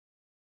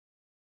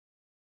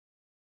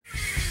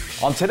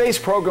On today's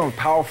program of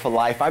Powerful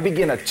Life, I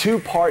begin a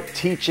two-part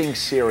teaching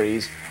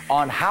series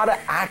on how to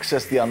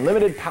access the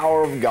unlimited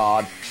power of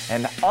God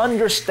and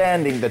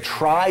understanding the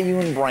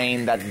triune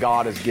brain that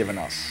God has given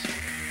us.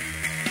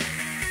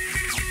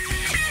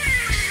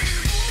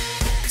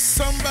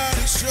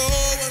 Somebody show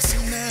us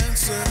an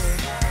answer.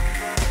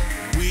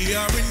 We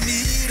are in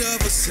need of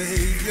a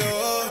Savior.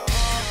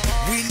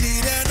 We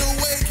need an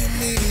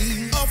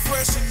awakening, a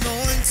fresh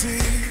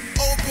anointing.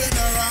 Open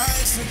our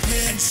eyes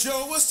again.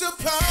 Show us the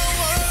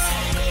power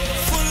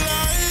for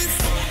life.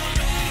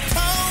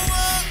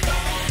 Power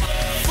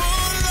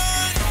for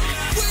life.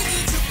 We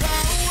need your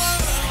power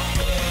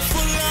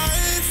for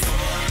life.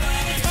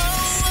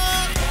 Power.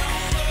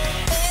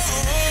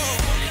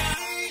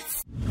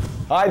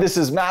 Hi, this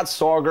is Matt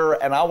Sorger,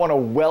 and I want to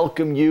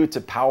welcome you to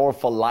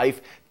Powerful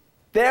Life.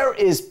 There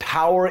is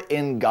power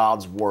in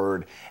God's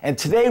Word. And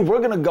today we're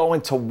going to go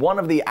into one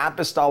of the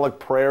apostolic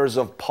prayers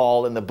of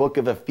Paul in the book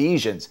of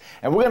Ephesians.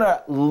 And we're going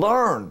to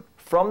learn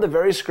from the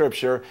very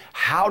scripture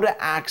how to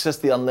access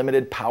the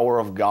unlimited power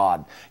of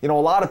God. You know,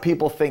 a lot of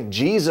people think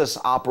Jesus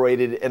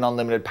operated in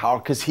unlimited power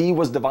because he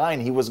was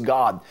divine, he was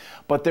God.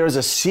 But there's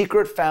a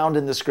secret found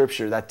in the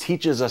scripture that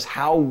teaches us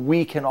how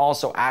we can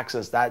also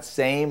access that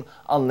same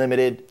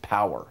unlimited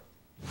power.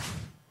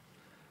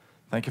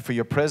 Thank you for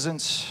your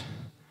presence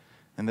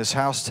in this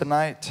house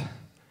tonight.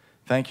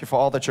 Thank you for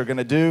all that you're going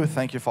to do.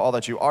 Thank you for all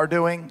that you are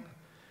doing.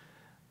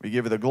 We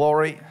give you the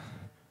glory.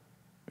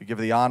 We give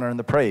you the honor and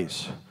the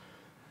praise.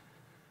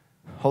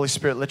 Holy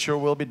Spirit, let your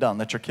will be done.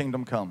 Let your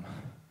kingdom come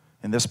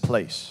in this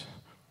place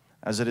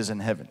as it is in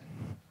heaven.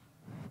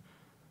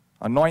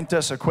 Anoint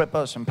us, equip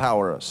us,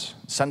 empower us.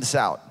 Send us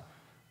out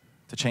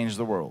to change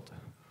the world.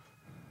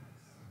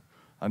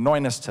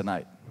 Anoint us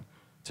tonight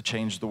to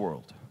change the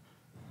world.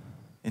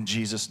 In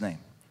Jesus' name,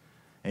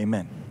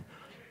 amen.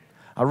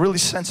 I really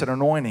sense an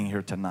anointing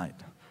here tonight.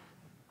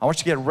 I want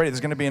you to get ready. There's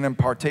going to be an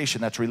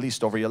impartation that's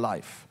released over your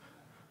life.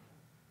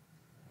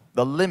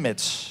 The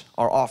limits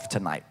are off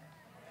tonight.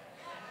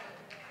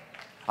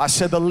 I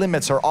said the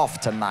limits are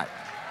off tonight.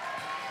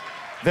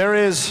 There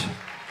is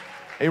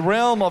a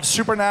realm of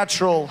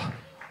supernatural,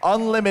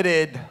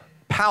 unlimited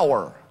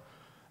power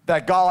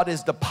that God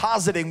is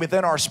depositing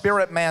within our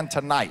spirit man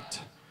tonight.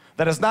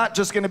 That is not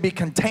just going to be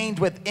contained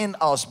within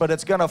us, but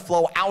it's going to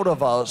flow out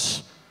of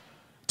us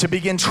to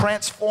begin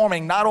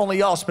transforming not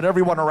only us, but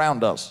everyone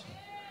around us.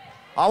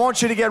 I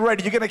want you to get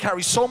ready. You're going to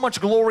carry so much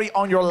glory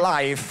on your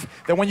life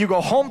that when you go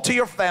home to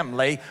your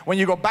family, when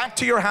you go back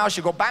to your house,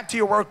 you go back to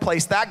your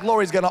workplace, that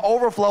glory is going to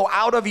overflow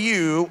out of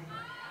you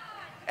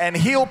and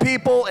heal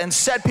people and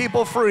set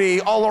people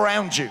free all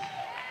around you.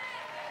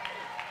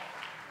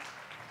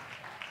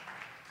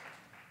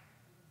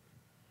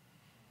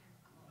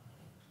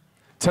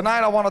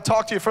 Tonight I want to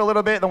talk to you for a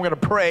little bit, and then we're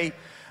going to pray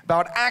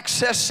about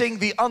accessing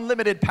the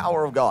unlimited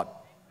power of God.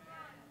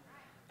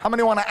 How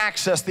many want to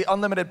access the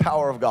unlimited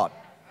power of God?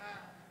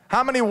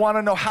 How many want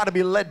to know how to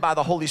be led by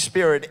the Holy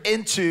Spirit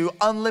into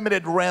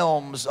unlimited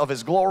realms of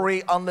His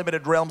glory,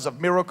 unlimited realms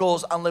of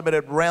miracles,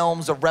 unlimited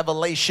realms of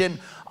revelation,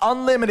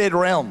 unlimited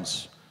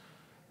realms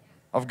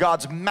of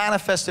God's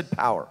manifested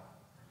power?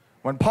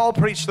 When Paul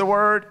preached the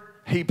Word,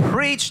 he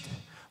preached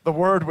the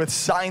Word with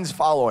signs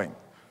following.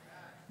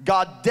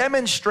 God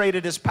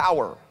demonstrated His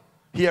power.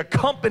 He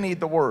accompanied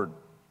the Word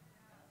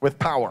with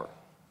power.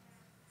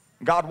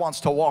 God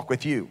wants to walk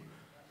with you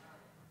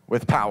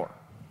with power.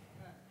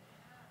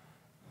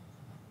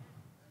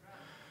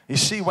 You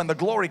see, when the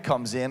glory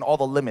comes in, all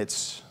the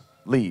limits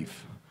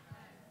leave.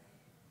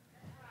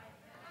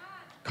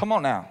 Come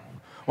on now.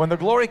 When the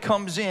glory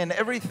comes in,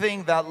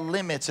 everything that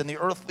limits in the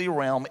earthly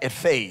realm, it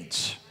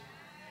fades.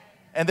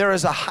 And there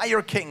is a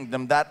higher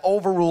kingdom that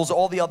overrules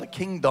all the other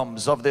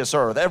kingdoms of this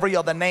earth. Every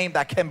other name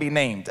that can be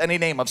named. Any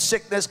name of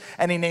sickness,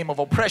 any name of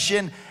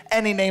oppression,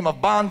 any name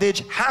of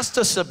bondage has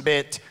to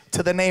submit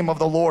to the name of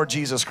the Lord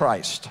Jesus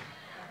Christ.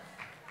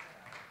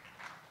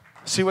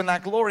 See, when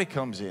that glory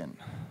comes in,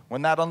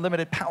 when that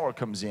unlimited power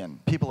comes in,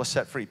 people are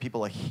set free,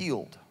 people are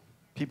healed,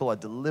 people are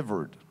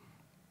delivered.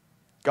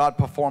 God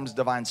performs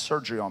divine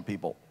surgery on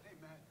people.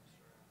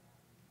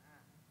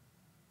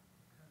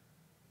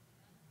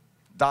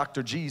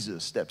 Dr.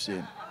 Jesus steps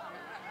in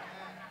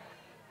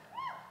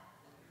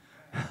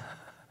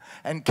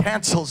and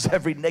cancels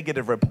every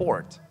negative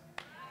report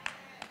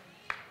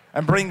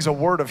and brings a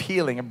word of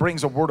healing and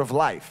brings a word of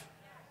life.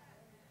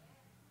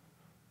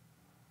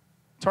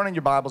 Turn in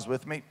your Bibles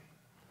with me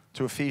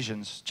to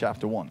Ephesians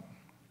chapter 1.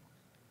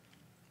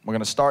 We're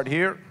going to start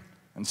here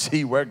and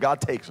see where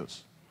God takes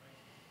us.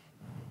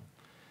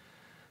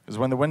 Because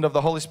when the wind of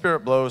the Holy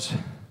Spirit blows, you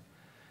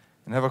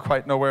never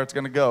quite know where it's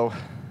going to go.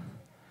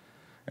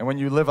 And when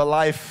you live a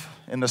life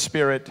in the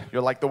Spirit,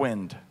 you're like the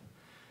wind.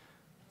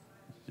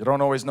 You don't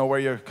always know where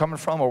you're coming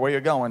from or where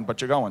you're going, but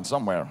you're going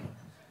somewhere.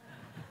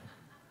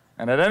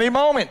 And at any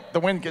moment, the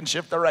wind can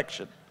shift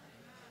direction.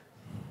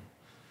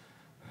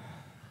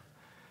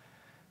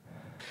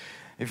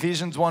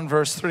 Ephesians 1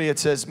 verse 3, it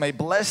says, may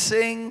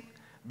blessing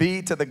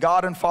be to the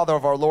God and Father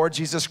of our Lord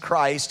Jesus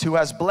Christ, who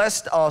has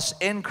blessed us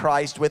in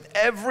Christ with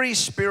every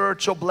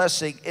spiritual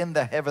blessing in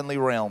the heavenly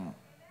realm.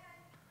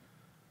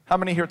 How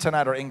many here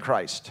tonight are in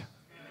Christ?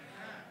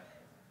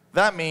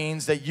 That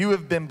means that you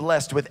have been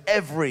blessed with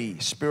every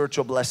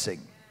spiritual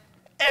blessing.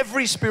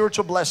 Every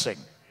spiritual blessing.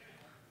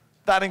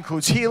 That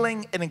includes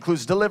healing, it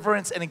includes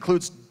deliverance, it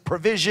includes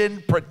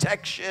provision,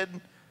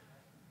 protection,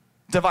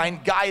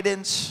 divine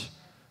guidance,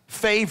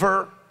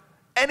 favor.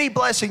 Any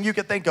blessing you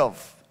could think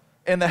of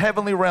in the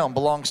heavenly realm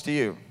belongs to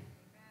you.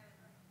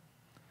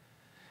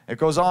 It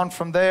goes on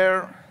from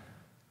there.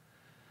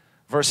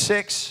 Verse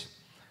 6.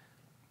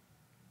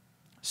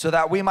 So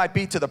that we might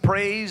be to the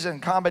praise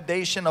and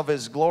commendation of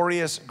His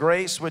glorious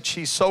grace, which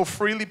He so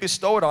freely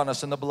bestowed on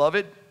us in the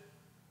Beloved.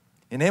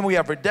 In Him we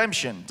have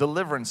redemption,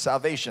 deliverance,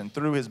 salvation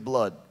through His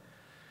blood,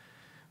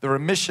 the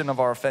remission of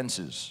our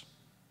offenses,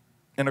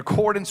 in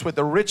accordance with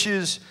the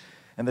riches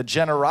and the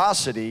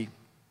generosity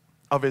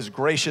of His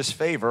gracious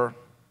favor,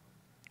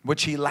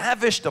 which He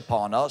lavished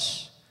upon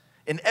us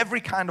in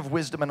every kind of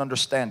wisdom and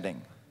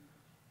understanding.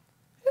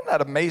 Isn't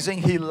that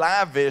amazing? He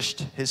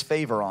lavished His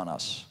favor on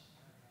us.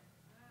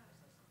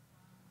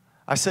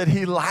 I said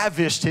He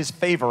lavished His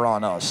favor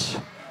on us.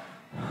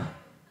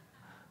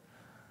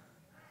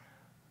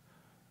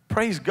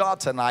 Praise God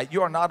tonight.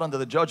 You are not under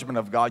the judgment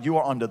of God. You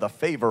are under the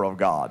favor of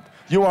God.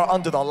 You are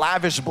under the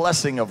lavish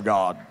blessing of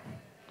God.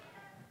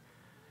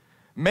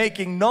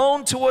 Making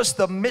known to us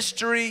the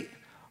mystery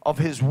of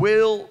His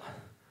will.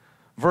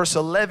 Verse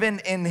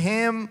 11, in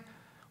Him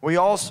we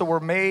also were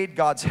made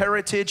God's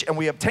heritage, and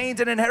we obtained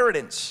an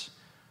inheritance.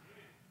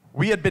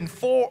 We had been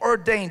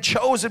foreordained,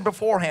 chosen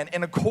beforehand,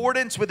 in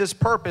accordance with His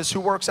purpose, who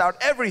works out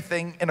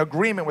everything in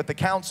agreement with the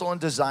counsel and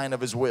design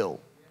of His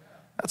will.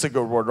 That's a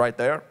good word right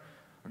there.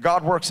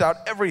 God works out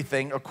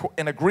everything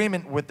in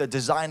agreement with the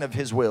design of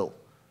His will.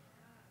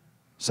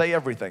 Say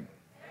everything.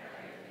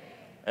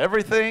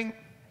 Everything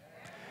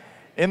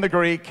in the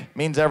Greek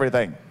means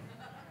everything.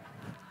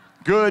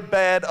 Good,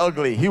 bad,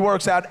 ugly. He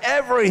works out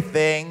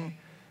everything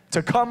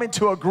to come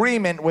into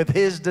agreement with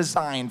His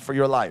design for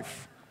your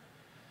life.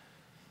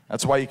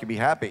 That's why you can be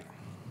happy.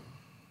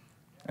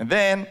 And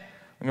then,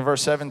 in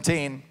verse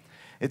 17,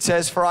 it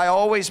says, for I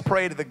always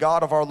pray to the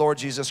God of our Lord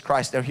Jesus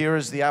Christ. Now here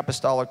is the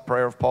apostolic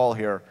prayer of Paul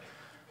here.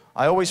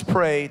 I always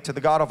pray to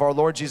the God of our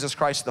Lord Jesus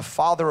Christ, the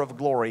Father of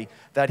glory,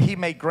 that He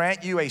may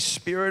grant you a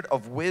spirit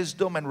of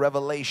wisdom and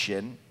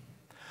revelation,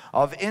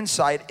 of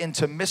insight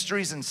into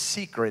mysteries and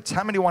secrets.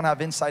 How many want to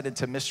have insight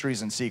into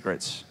mysteries and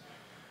secrets?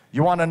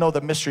 You want to know the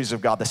mysteries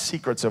of God, the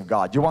secrets of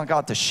God. You want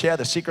God to share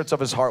the secrets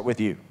of His heart with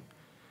you.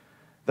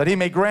 That He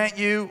may grant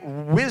you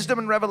wisdom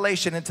and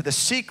revelation into the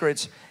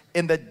secrets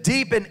in the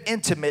deep and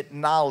intimate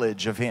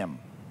knowledge of Him.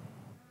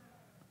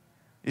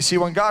 You see,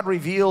 when God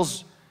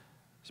reveals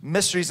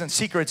mysteries and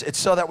secrets, it's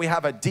so that we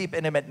have a deep,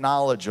 intimate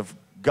knowledge of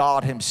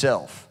God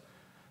Himself.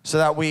 So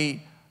that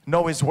we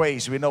know His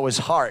ways, we know His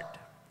heart.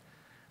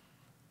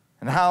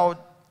 And how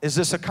is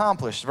this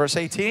accomplished? Verse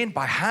 18,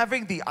 by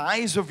having the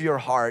eyes of your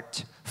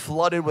heart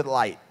flooded with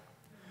light,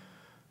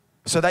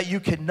 so that you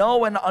can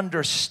know and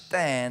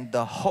understand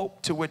the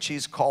hope to which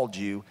He's called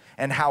you,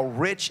 and how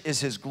rich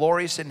is His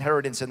glorious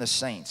inheritance in the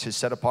saints, His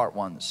set apart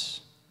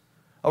ones.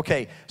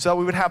 Okay, so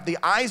we would have the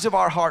eyes of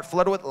our heart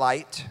flooded with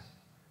light,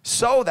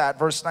 so that,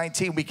 verse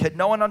 19, we could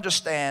know and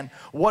understand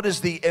what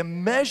is the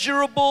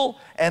immeasurable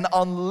and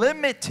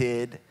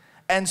unlimited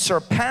and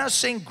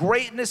surpassing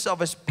greatness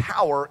of His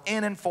power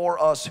in and for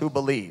us who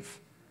believe,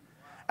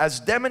 as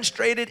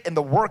demonstrated in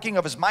the working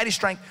of His mighty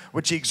strength,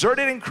 which He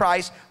exerted in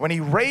Christ when He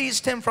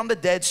raised Him from the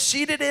dead,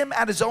 seated Him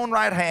at His own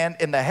right hand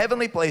in the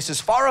heavenly places,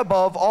 far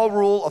above all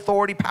rule,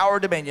 authority, power,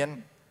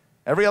 dominion,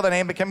 every other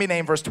name that can be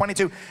named. Verse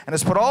 22, and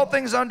has put all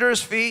things under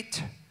His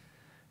feet,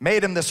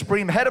 made Him the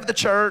supreme head of the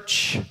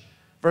church.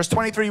 Verse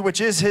 23,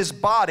 which is His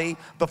body,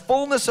 the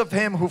fullness of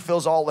Him who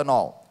fills all in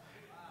all.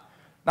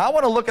 Now I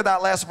want to look at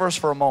that last verse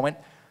for a moment.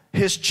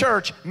 His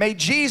church made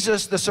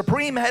Jesus the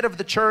supreme head of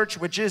the church,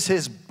 which is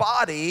His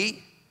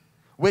body,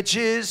 which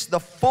is the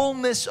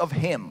fullness of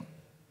Him.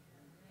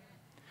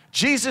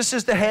 Jesus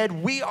is the head,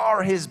 we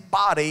are His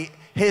body.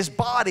 His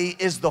body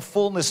is the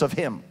fullness of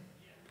Him.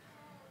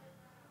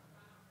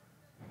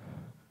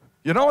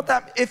 You know what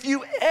that, if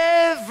you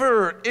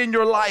ever in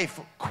your life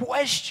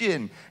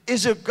question,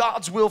 is it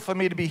God's will for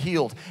me to be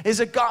healed? Is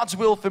it God's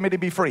will for me to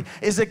be free?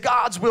 Is it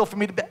God's will for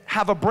me to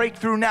have a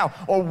breakthrough now?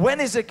 Or when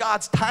is it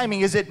God's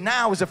timing? Is it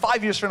now? Is it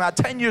 5 years from now?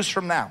 10 years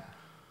from now?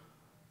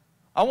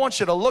 I want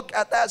you to look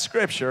at that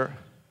scripture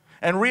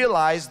and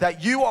realize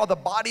that you are the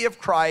body of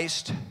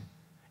Christ,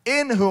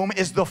 in whom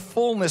is the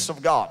fullness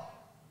of God.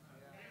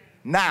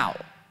 Now.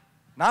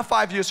 Not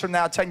 5 years from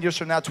now, 10 years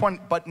from now,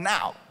 20, but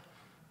now.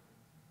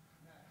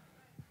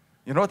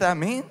 You know what that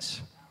means?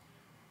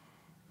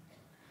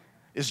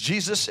 Is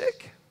Jesus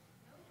sick?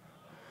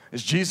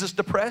 Is Jesus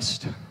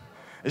depressed?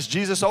 Is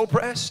Jesus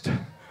oppressed?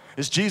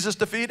 Is Jesus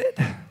defeated?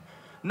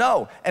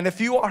 No. And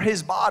if you are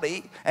His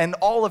body and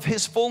all of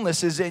His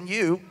fullness is in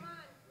you,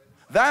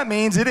 that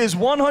means it is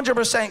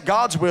 100%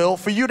 God's will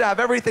for you to have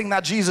everything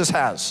that Jesus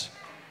has.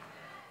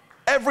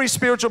 every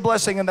spiritual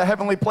blessing in the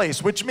heavenly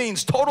place, which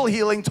means total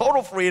healing,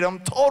 total freedom,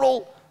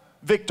 total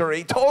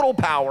victory, total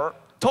power,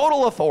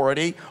 total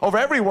authority over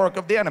every work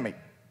of the enemy.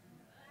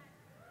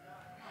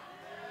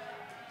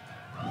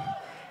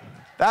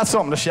 That's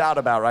something to shout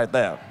about right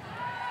there.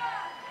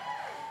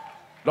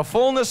 The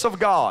fullness of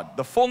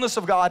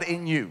God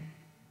in you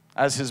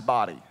as his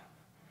body.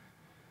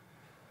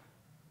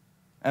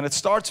 And it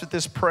starts with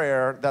this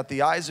prayer that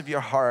the eyes of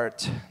your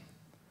heart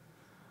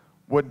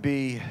would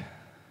be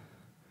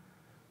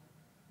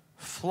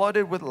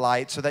flooded with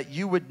light so that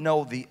you would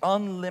know the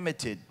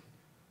unlimited,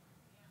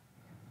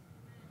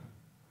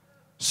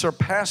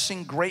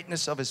 surpassing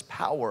greatness of his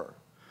power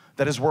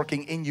that is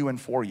working in you and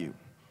for you.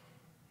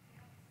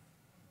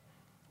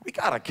 We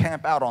got to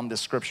camp out on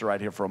this scripture right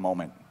here for a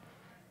moment.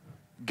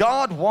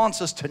 God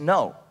wants us to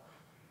know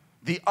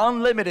the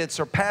unlimited,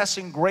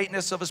 surpassing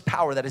greatness of his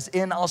power that is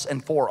in us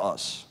and for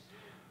us.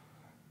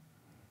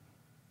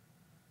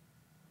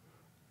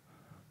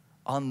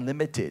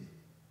 Unlimited.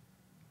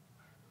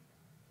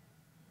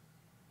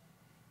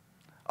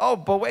 Oh,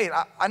 but wait,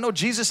 I know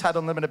Jesus had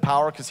unlimited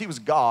power because he was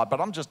God, but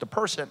I'm just a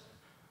person.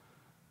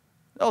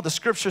 No, the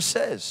scripture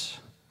says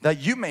that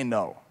you may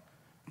know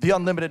the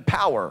unlimited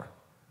power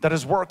that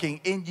is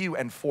working in you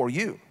and for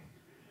you.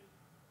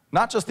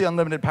 Not just the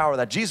unlimited power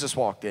that Jesus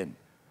walked in,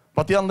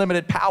 but the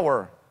unlimited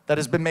power that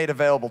has been made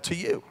available to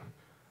you.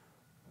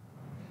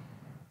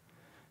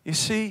 You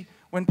see,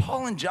 when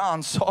Paul and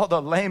John saw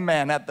the lame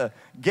man at the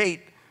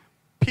gate,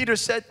 Peter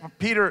said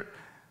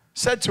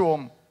to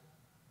him,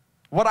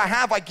 "What I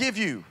have I give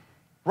you.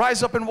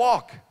 Rise up and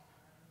walk."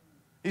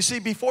 You see,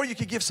 before you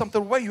can give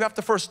something away, you have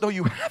to first know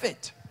you have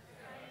it.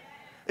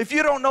 If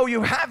you don't know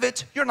you have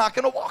it, you're not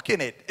going to walk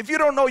in it. If you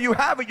don't know you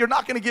have it, you're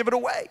not going to give it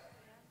away.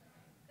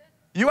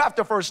 You have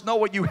to first know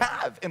what you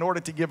have in order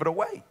to give it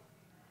away.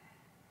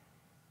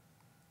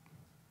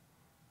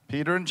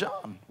 Peter and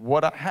John,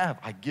 what I have,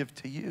 I give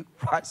to you.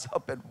 Rise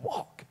up and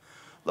walk.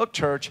 Look,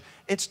 church,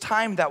 it's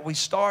time that we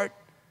start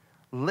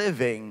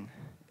living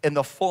in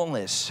the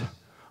fullness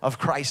of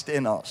Christ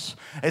in us.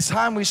 It's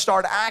time we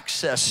start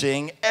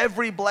accessing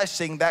every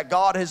blessing that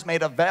God has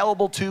made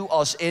available to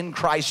us in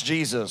Christ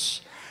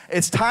Jesus.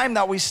 It's time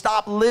that we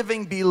stop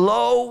living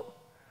below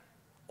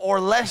or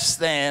less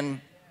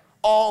than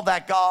all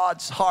that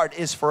God's heart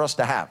is for us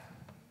to have.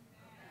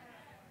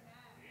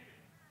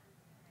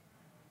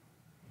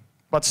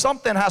 But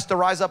something has to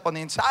rise up on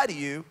the inside of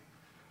you.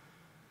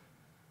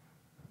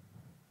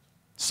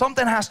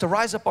 Something has to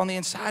rise up on the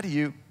inside of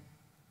you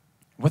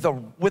with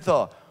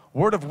a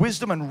word of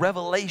wisdom and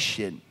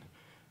revelation.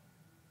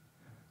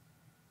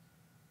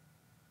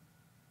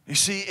 You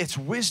see, it's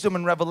wisdom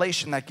and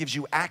revelation that gives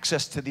you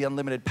access to the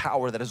unlimited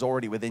power that is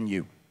already within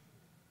you.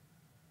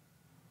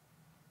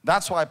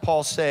 That's why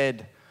Paul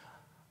said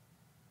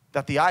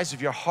that the eyes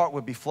of your heart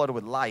would be flooded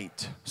with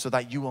light so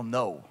that you will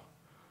know.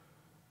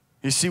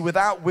 You see,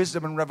 without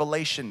wisdom and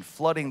revelation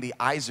flooding the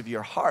eyes of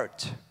your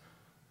heart,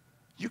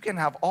 you can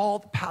have all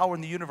the power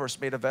in the universe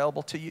made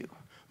available to you.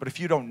 But if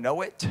you don't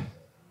know it,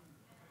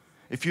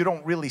 if you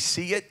don't really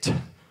see it,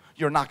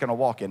 you're not going to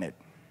walk in it.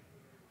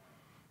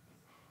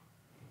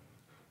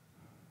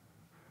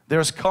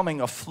 There's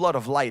coming a flood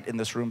of light in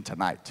this room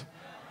tonight.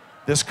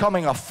 There's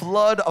coming a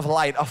flood of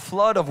light, a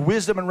flood of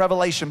wisdom and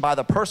revelation by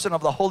the person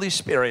of the Holy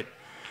Spirit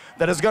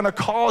that is going to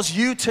cause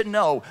you to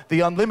know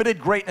the unlimited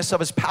greatness of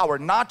his power,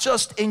 not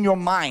just in your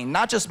mind,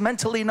 not just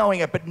mentally knowing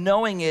it, but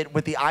knowing it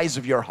with the eyes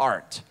of your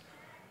heart.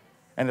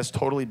 And it's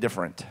totally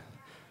different.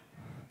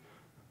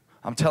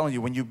 I'm telling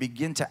you, when you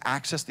begin to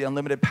access the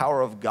unlimited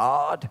power of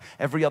God,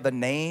 every other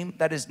name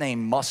that is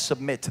named must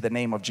submit to the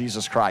name of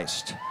Jesus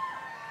Christ.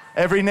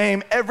 Every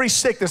name, every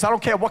sickness, I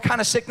don't care what kind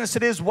of sickness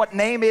it is, what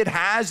name it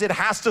has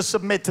to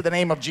submit to the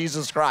name of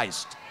Jesus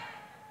Christ.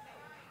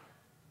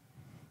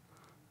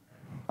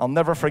 I'll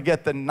never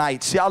forget the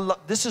night. See,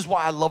 this is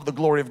why I love the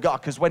glory of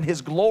God, because when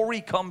his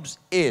glory comes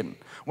in,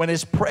 when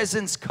his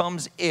presence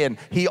comes in,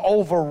 he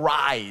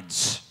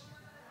overrides.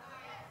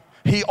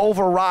 He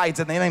overrides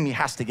and the enemy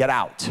has to get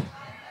out.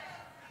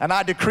 And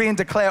I decree and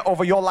declare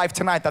over your life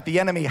tonight that the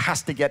enemy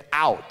has to get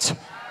out.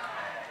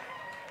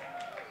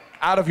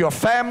 Out of your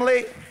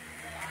family,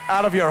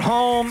 out of your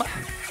home,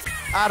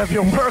 out of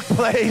your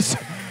workplace.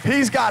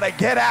 He's got to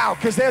get out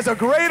because there's a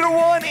greater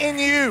one in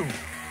you.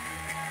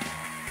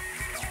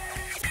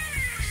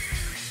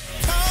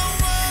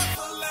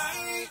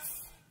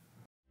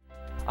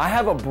 I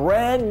have a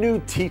brand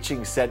new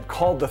teaching set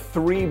called The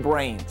Three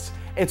Brains.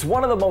 It's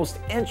one of the most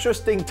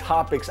interesting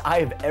topics I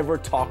have ever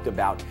talked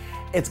about.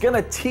 It's going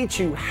to teach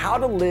you how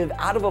to live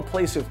out of a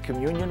place of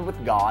communion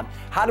with God,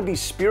 how to be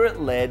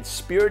Spirit-led,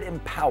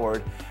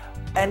 Spirit-empowered,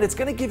 and it's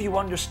going to give you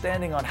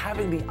understanding on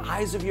having the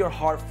eyes of your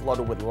heart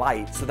flooded with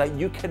light so that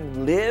you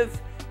can live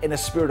in a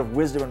spirit of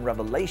wisdom and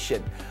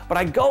revelation, but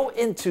I go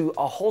into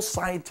a whole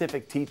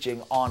scientific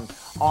teaching on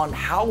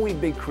how we've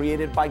been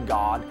created by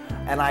God,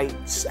 and I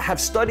have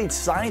studied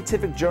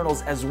scientific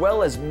journals as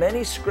well as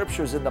many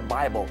scriptures in the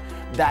Bible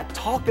that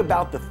talk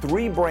about the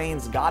three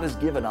brains God has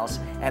given us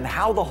and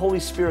how the Holy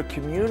Spirit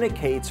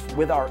communicates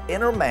with our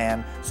inner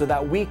man so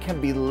that we can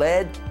be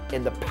led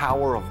in the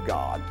power of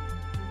God.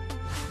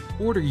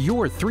 Order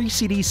your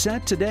 3-CD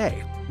set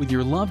today with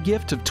your love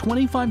gift of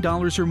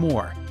 $25 or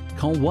more.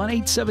 Call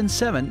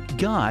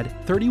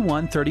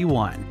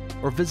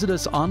 1-877-GOD-3131 or visit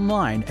us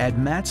online at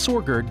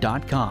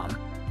mattsorger.com.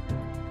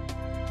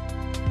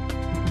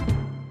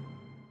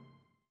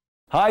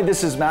 Hi,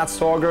 this is Matt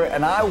Sorger,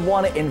 and I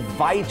want to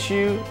invite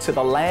you to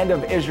the land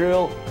of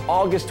Israel,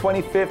 August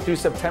 25th through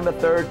September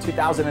 3rd,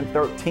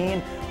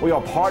 2013. We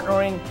are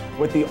partnering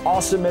with the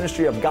awesome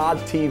ministry of God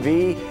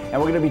TV,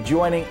 and we're going to be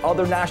joining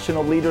other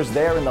national leaders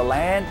there in the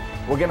land.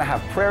 We're going to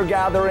have prayer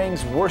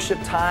gatherings,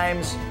 worship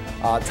times,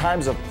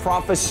 times of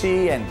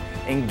prophecy, and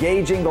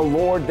engaging the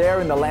Lord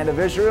there in the land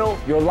of Israel.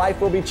 Your life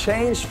will be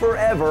changed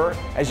forever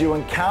as you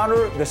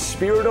encounter the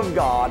Spirit of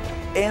God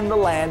in the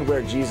land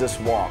where Jesus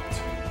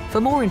walked. For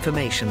more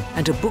information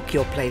and to book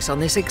your place on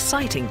this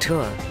exciting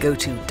tour, go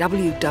to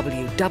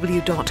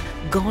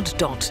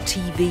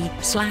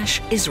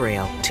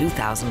www.god.tv/Israel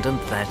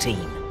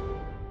 2013.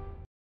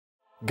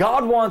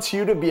 God wants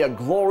you to be a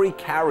glory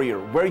carrier,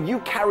 where you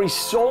carry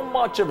so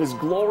much of His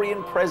glory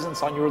and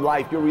presence on your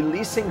life. You're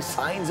releasing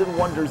signs and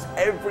wonders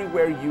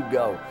everywhere you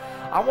go.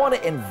 I want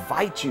to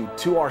invite you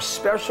to our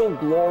special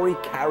Glory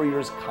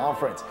Carriers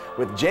Conference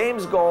with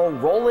James Goll,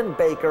 Roland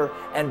Baker,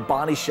 and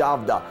Bonnie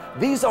Shavda.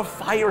 These are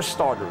fire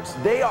starters.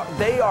 They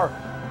are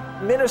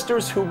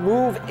ministers who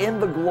move in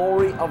the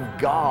glory of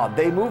God.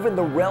 They move in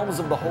the realms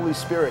of the Holy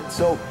Spirit.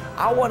 So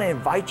I want to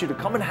invite you to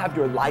come and have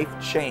your life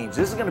changed.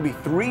 This is going to be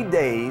 3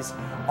 days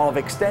of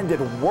extended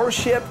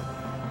worship,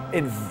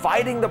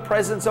 inviting the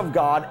presence of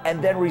God,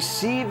 and then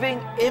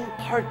receiving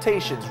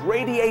impartations,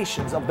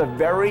 radiations of the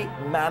very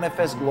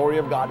manifest glory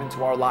of God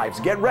into our lives.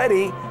 Get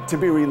ready to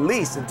be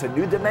released into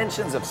new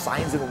dimensions of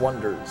signs and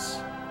wonders.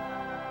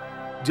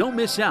 Don't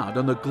miss out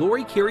on the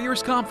Glory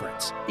Carriers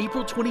Conference,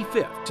 April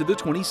 25th to the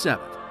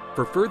 27th.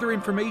 For further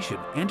information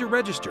and to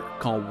register,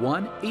 call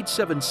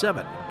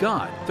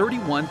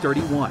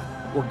 1-877-GOD-3131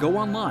 or go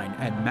online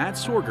at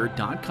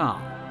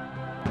mattsorger.com.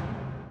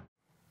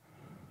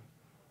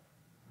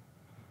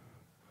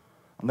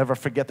 I'll never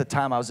forget the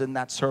time I was in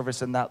that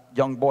service and that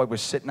young boy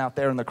was sitting out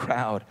there in the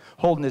crowd,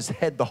 holding his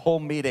head the whole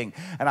meeting.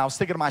 And I was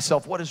thinking to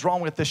myself, what is wrong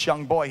with this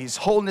young boy? He's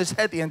holding his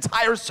head the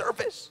entire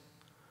service.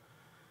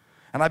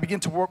 And I begin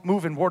to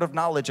move in word of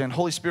knowledge, and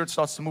Holy Spirit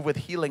starts to move with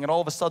healing. And all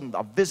of a sudden,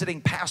 a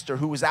visiting pastor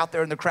who was out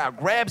there in the crowd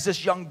grabs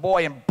this young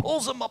boy and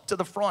pulls him up to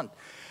the front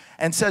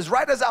and says,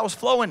 right as I was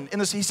flowing in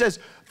this, he says,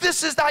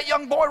 this is that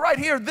young boy right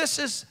here. This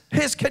is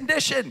his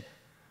condition.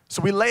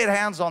 So we laid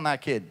hands on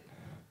that kid.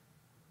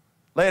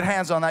 Laid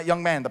hands on that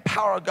young man. The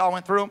power of God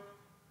went through him.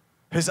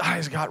 His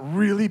eyes got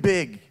really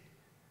big.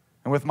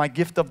 And with my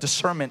gift of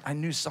discernment, I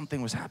knew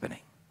something was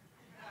happening.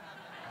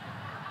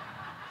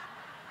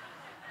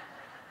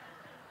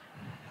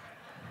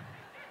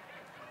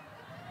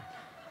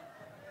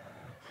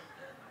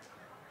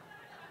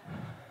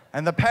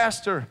 And the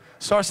pastor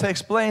starts to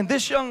explain,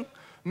 this young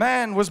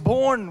man was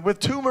born with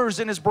tumors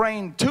in his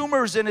brain,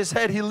 tumors in his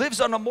head. He lives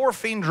on a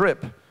morphine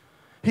drip.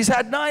 He's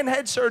had 9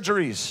 head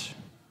surgeries.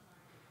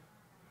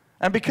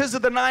 And because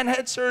of the 9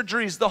 head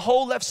surgeries, the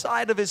whole left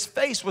side of his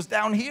face was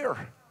down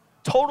here.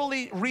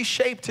 Totally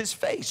reshaped his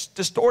face,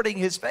 distorting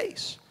his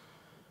face.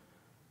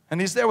 And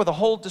he's there with a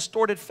whole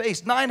distorted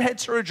face. 9 head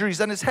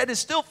surgeries, and his head is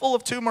still full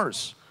of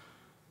tumors.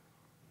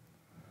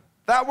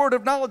 That word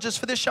of knowledge is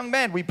for this young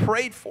man. We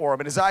prayed for him,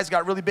 and his eyes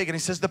got really big, and he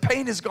says, the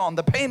pain is gone,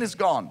 the pain is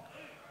gone.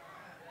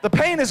 The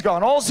pain is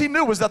gone. All he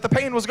knew was that the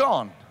pain was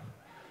gone.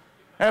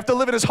 After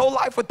living his whole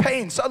life with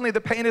pain, suddenly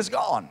the pain is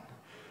gone.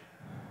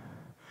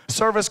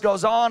 Service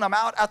goes on. I'm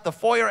out at the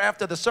foyer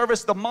after the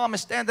service. The mom is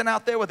standing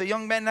out there with a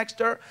young man next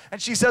to her,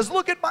 and she says,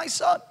 look at my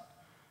son.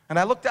 And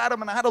I looked at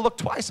him, and I had to look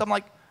twice. I'm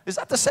like, is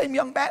that the same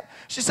young man?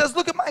 She says,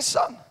 look at my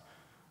son.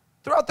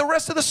 Throughout the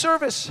rest of the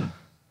service,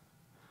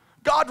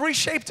 God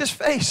reshaped his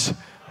face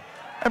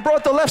and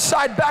brought the left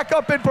side back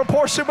up in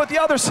proportion with the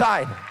other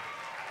side.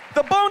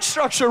 The bone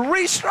structure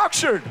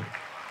restructured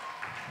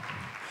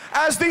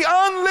as the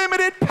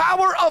unlimited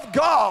power of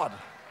God.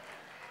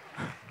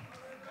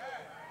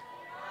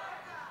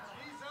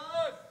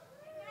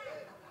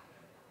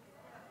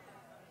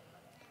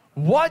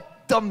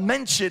 What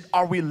dimension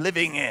are we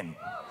living in?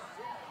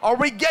 Are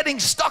we getting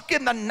stuck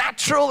in the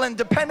natural and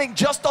depending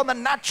just on the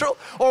natural?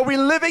 Or are we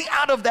living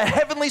out of the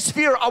heavenly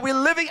sphere? Are we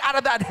living out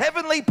of that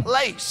heavenly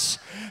place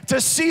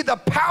to see the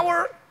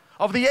power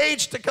of the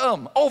age to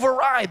come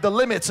override the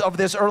limits of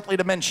this earthly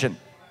dimension?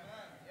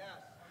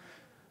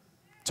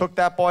 Took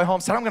that boy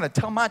home, said, I'm going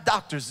to tell my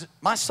doctors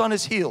my son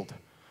is healed.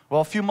 Well,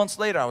 a few months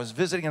later, I was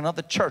visiting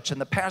another church, and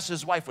the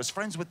pastor's wife was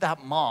friends with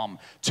that mom.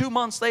 2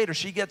 months later,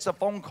 she gets a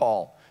phone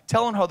call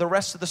telling her the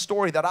rest of the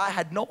story that I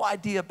had no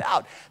idea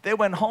about. They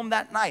went home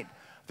that night.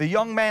 The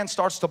young man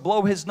starts to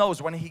blow his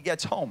nose when he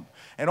gets home,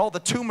 and all the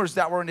tumors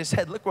that were in his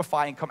head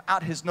liquefy and come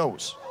out his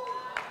nose.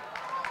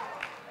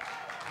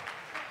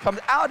 Comes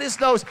out his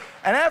nose,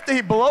 and after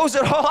he blows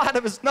it all out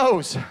of his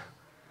nose,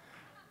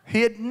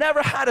 he had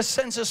never had a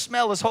sense of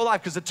smell his whole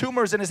life because the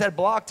tumors in his head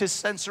blocked his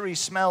sensory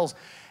smells.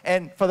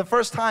 And for the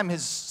first time,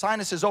 his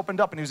sinuses opened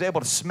up and he was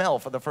able to smell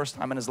for the first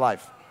time in his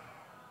life.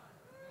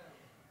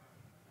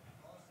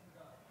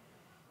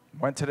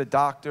 Went to the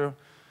doctor.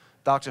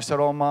 Doctor said,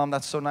 "Oh, Mom,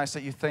 that's so nice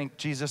that you think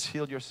Jesus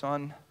healed your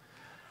son.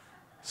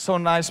 So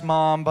nice,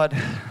 Mom, but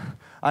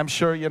I'm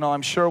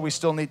sure we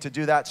still need to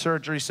do that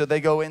surgery." So they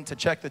go in to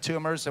check the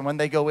tumors, and when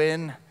they go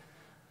in,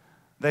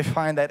 they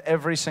find that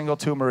every single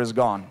tumor is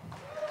gone.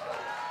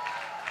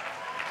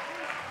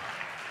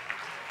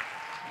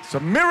 It's a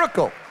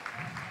miracle.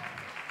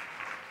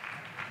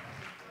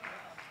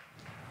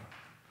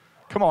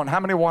 Come on, how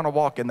many want to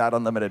walk in that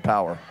unlimited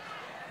power?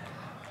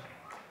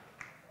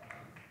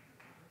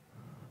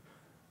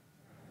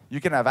 You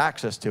can have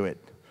access to it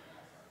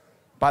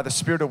by the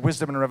spirit of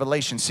wisdom and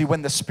revelation. See,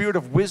 when the spirit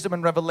of wisdom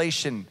and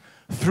revelation,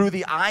 through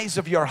the eyes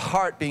of your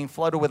heart being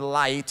flooded with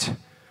light,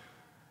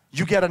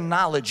 you get a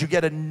knowledge, you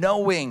get a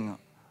knowing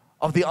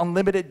of the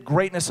unlimited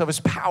greatness of His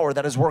power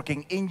that is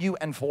working in you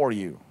and for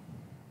you.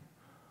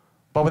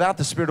 But without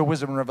the spirit of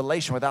wisdom and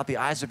revelation, without the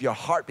eyes of your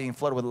heart being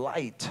flooded with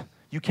light,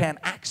 you can't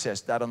access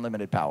that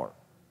unlimited power.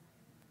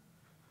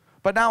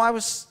 But now I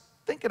was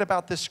thinking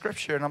about this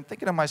scripture, and I'm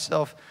thinking to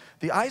myself,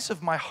 the eyes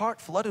of my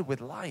heart flooded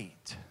with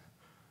light.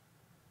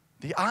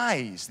 The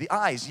eyes,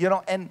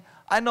 and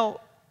I know,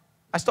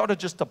 I started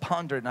just to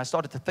ponder it, and I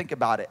started to think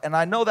about it. And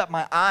I know that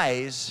my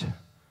eyes,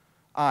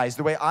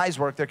 the way eyes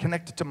work, they're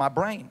connected to my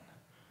brain.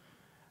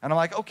 And I'm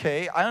like,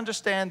 okay, I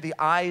understand the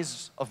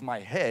eyes of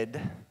my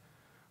head,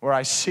 where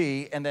I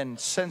see, and then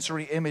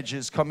sensory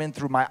images come in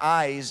through my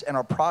eyes and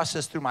are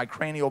processed through my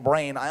cranial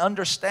brain. I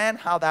understand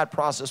how that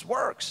process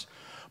works.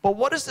 But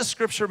what does the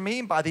scripture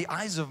mean by the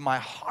eyes of my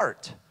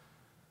heart?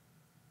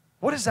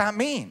 What does that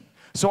mean?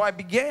 So I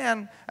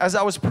began, as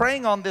I was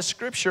praying on this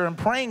scripture and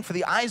praying for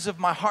the eyes of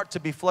my heart to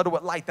be flooded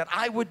with light, that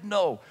I would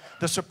know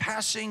the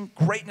surpassing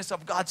greatness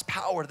of God's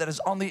power that is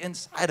on the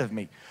inside of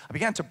me. I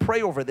began to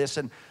pray over this,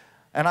 and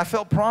I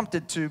felt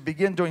prompted to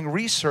begin doing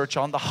research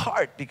on the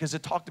heart, because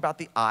it talked about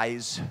the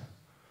eyes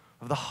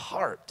of the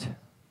heart.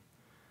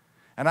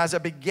 And as I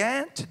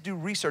began to do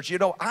research,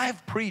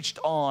 I've preached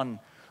on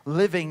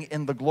living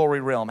in the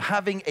glory realm,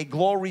 having a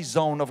glory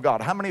zone of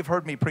God. How many have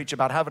heard me preach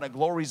about having a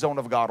glory zone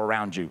of God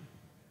around you?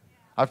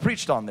 I've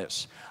preached on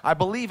this. I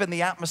believe in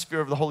the atmosphere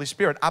of the Holy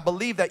Spirit. I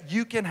believe that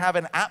you can have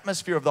an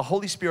atmosphere of the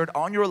Holy Spirit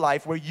on your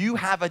life where you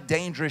have a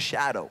dangerous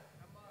shadow.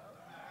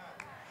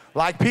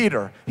 Like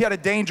Peter, he had a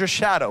dangerous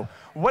shadow.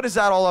 What is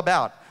that all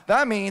about?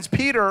 That means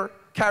Peter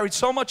carried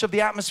so much of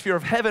the atmosphere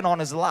of heaven on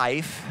his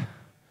life.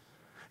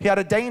 He had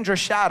a dangerous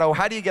shadow.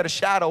 How do you get a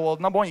shadow? Well,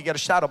 number one, you get a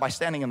shadow by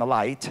standing in the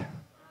light.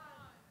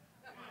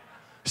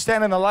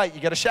 Stand in the light,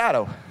 you get a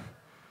shadow.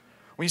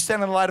 When you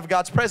stand in the light of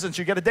God's presence,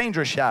 you get a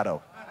dangerous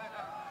shadow.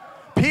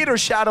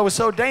 Peter's shadow was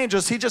so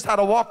dangerous, he just had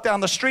to walk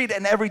down the street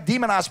and every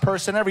demonized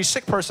person, every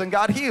sick person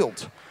got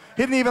healed.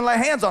 He didn't even lay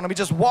hands on them, he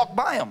just walked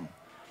by them.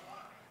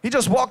 He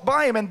just walked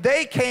by him, and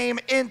they came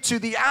into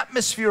the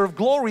atmosphere of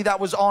glory that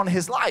was on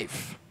his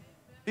life.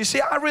 You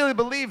see, I really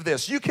believe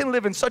this. You can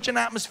live in such an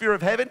atmosphere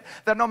of heaven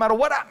that no matter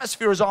what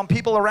atmosphere is on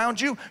people around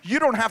you, you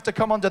don't have to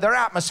come under their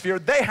atmosphere.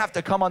 They have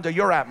to come under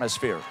your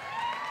atmosphere.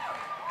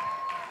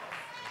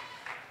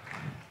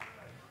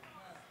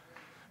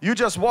 You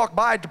just walk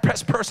by a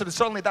depressed person, and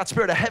suddenly that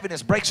spirit of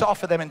heaviness breaks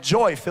off of them and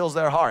joy fills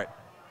their heart.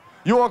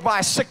 You walk by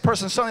a sick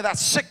person, suddenly that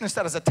sickness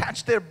that is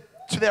attached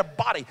to their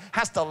body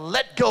has to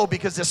let go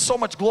because there's so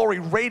much glory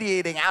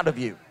radiating out of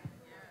you.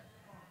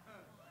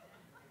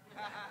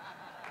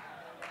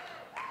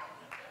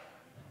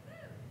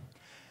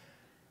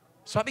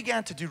 So I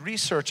began to do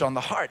research on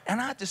the heart,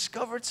 and I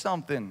discovered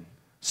something.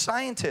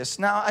 Scientists,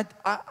 now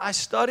I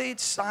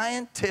studied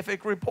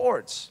scientific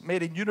reports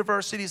made in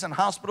universities and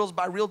hospitals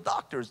by real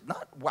doctors,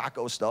 not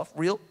wacko stuff,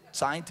 real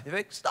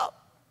scientific stuff.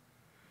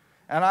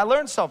 And I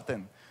learned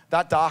something,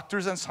 that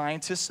doctors and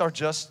scientists are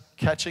just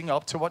catching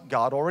up to what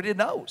God already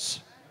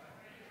knows.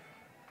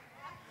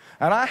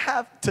 And I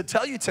have to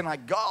tell you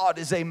tonight, God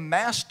is a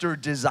master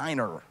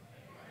designer.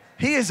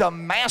 He is a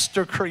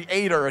master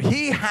creator.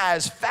 He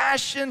has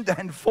fashioned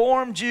and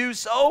formed you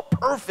so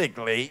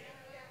perfectly.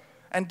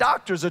 And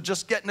doctors are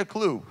just getting a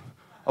clue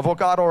of what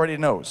God already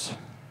knows.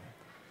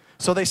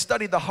 So they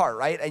studied the heart,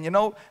 right?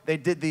 And they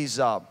did these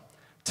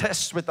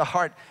tests with the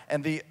heart.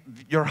 And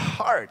your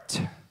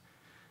heart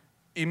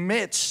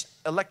emits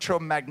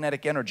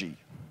electromagnetic energy,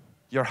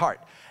 your heart.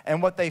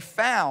 And what they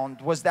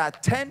found was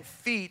that 10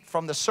 feet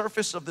from the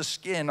surface of the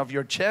skin of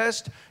your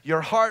chest,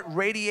 your heart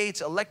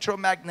radiates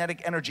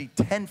electromagnetic energy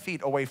 10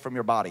 feet away from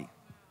your body.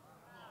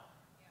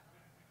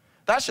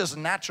 That's just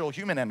natural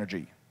human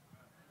energy.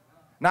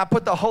 Now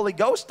put the Holy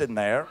Ghost in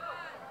there.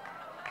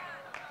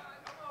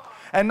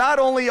 And not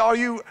only are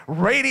you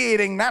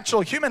radiating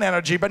natural human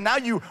energy, but now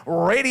you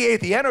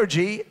radiate the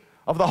energy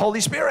of the Holy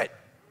Spirit.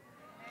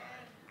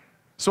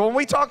 So when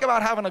we talk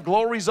about having a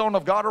glory zone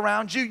of God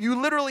around you, you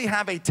literally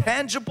have a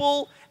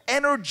tangible,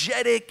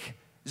 energetic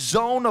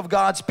zone of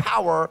God's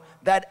power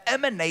that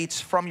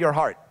emanates from your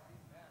heart.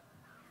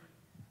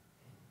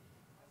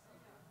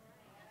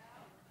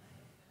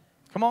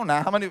 Come on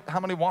now, how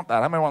many want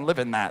that? How many want to live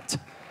in that?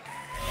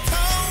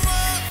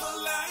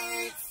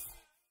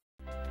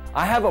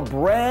 I have a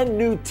brand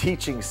new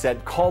teaching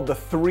set called The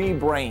Three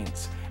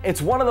Brains.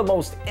 It's one of the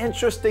most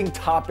interesting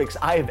topics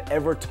I have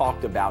ever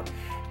talked about.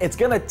 It's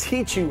going to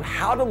teach you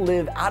how to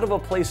live out of a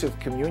place of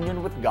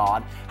communion with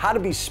God, how to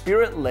be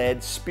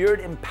Spirit-led,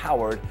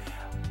 Spirit-empowered,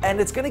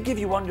 and it's going to give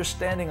you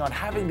understanding on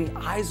having the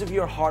eyes of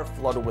your heart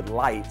flooded with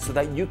light so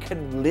that you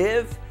can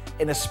live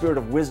in a spirit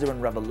of wisdom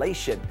and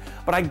revelation.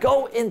 But I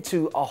go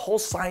into a whole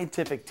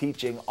scientific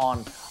teaching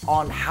on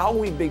how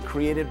we've been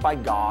created by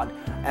God,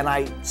 and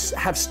I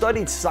have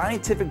studied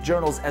scientific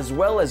journals as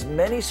well as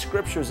many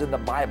scriptures in the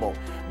Bible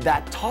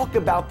that talk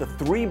about the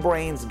three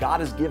brains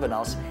God has given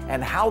us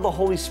and how the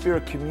Holy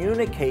Spirit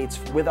communicates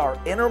with our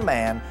inner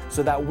man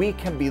so that we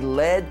can be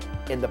led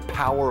in the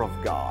power of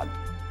God.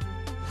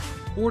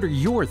 Order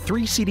your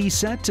 3-CD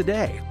set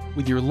today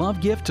with your love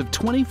gift of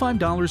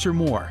 $25 or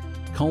more.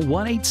 Call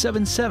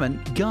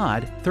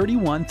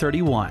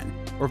 1-877-GOD-3131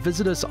 or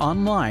visit us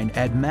online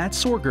at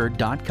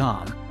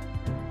mattsorger.com.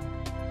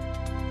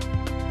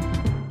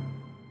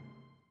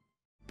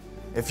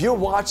 If you're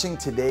watching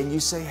today and you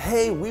say,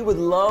 hey, we would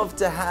love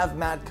to have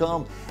Matt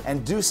come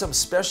and do some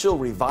special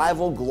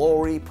revival,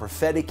 glory,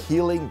 prophetic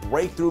healing,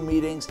 breakthrough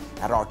meetings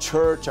at our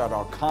church, at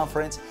our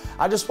conference,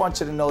 I just want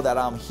you to know that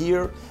I'm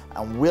here,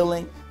 I'm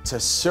willing to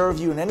serve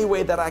you in any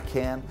way that I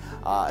can.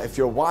 If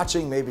you're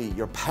watching, maybe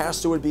your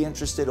pastor would be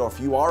interested, or if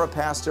you are a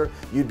pastor,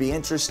 you'd be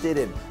interested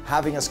in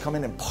having us come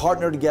in and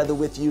partner together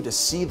with you to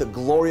see the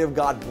glory of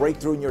God break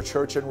through in your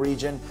church and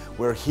region.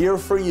 We're here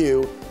for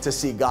you to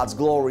see God's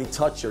glory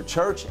touch your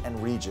church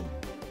and region.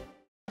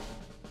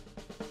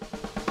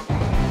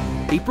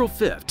 April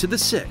 5th to the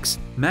 6th,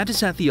 Matt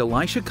is at the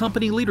Elisha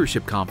Company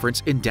Leadership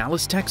Conference in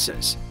Dallas,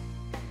 Texas.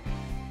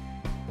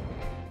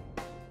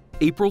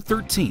 April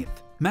 13th,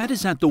 Matt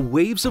is at the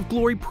Waves of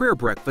Glory Prayer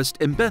Breakfast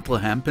in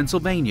Bethlehem,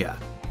 Pennsylvania.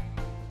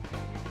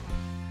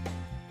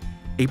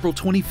 April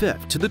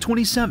 25th to the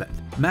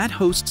 27th, Matt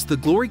hosts the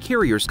Glory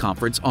Carriers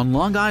Conference on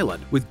Long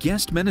Island with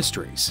guest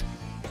ministries.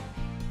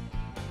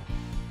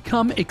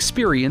 Come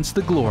experience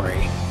the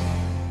glory.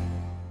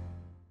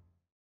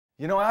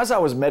 You know, as I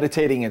was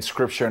meditating in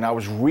Scripture and I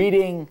was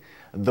reading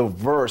the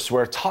verse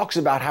where it talks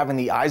about having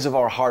the eyes of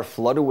our heart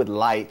flooded with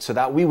light so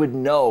that we would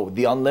know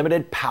the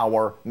unlimited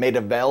power made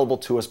available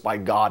to us by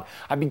God,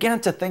 I began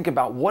to think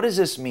about, what does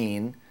this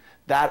mean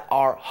that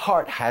our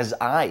heart has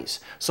eyes?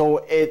 So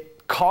it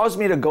caused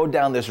me to go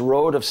down this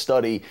road of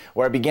study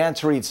where I began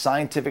to read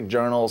scientific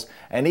journals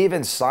and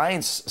even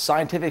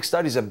scientific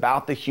studies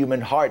about the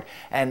human heart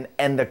and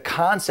the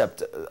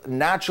concept,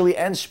 naturally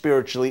and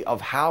spiritually, of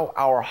how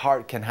our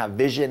heart can have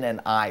vision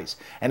and eyes.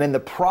 And in the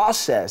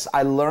process,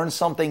 I learned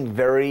something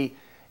very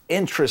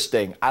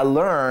interesting. I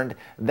learned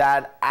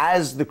that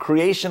as the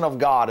creation of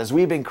God, as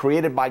we've been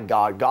created by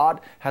God,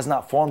 God has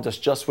not formed us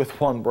just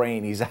with one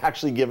brain. He's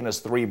actually given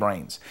us three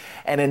brains.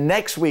 And in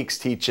next week's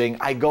teaching,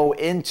 I go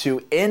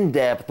into in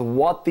depth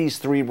what these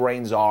three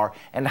brains are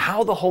and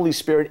how the Holy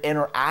Spirit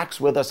interacts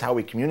with us, how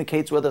He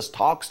communicates with us,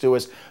 talks to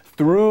us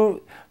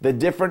through the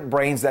different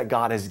brains that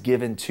God has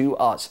given to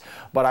us.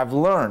 But I've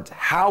learned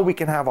how we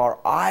can have our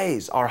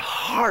eyes, our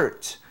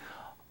heart,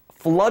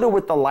 flooded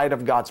with the light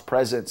of God's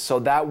presence so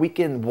that we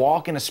can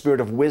walk in a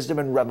spirit of wisdom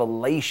and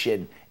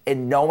revelation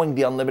in knowing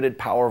the unlimited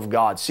power of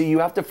God. See, you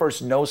have to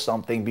first know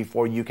something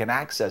before you can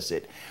access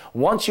it.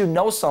 Once you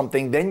know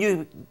something, then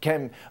you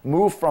can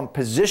move from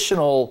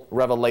positional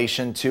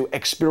revelation to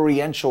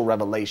experiential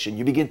revelation.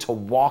 You begin to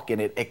walk in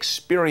it,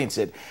 experience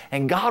it.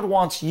 And God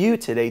wants you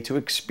today to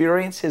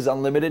experience His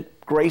unlimited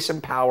grace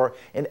and power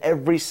in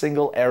every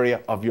single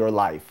area of your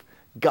life.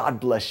 God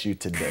bless you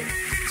today.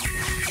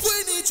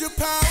 We need your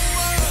power.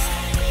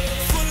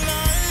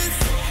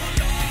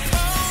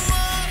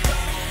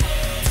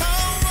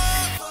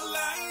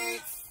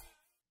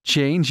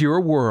 Change your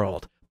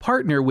world.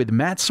 Partner with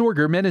Matt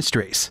Sorger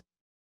Ministries.